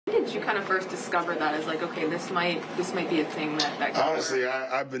did you kind of first discover that as like, okay, this might be a thing that could Honestly,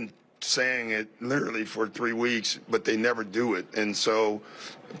 work? I've been saying it literally for 3 weeks, but they never do it. And so,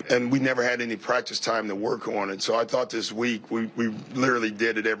 and we never had any practice time to work on it. So I thought this week we literally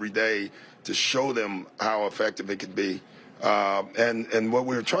did it every day to show them how effective it could be. And what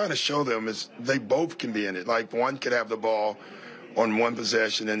we were trying to show them is they both can be in it. Like one could have the ball on one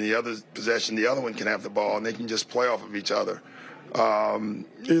possession, and the other possession, the other one can have the ball, and they can just play off of each other.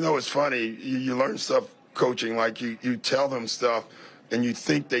 It's funny. You learn stuff coaching, like you tell them stuff, and you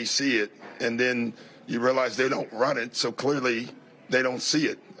think they see it, and then you realize they don't run it, so clearly they don't see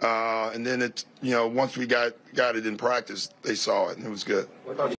it. And then once we got it in practice, they saw it, and it was good.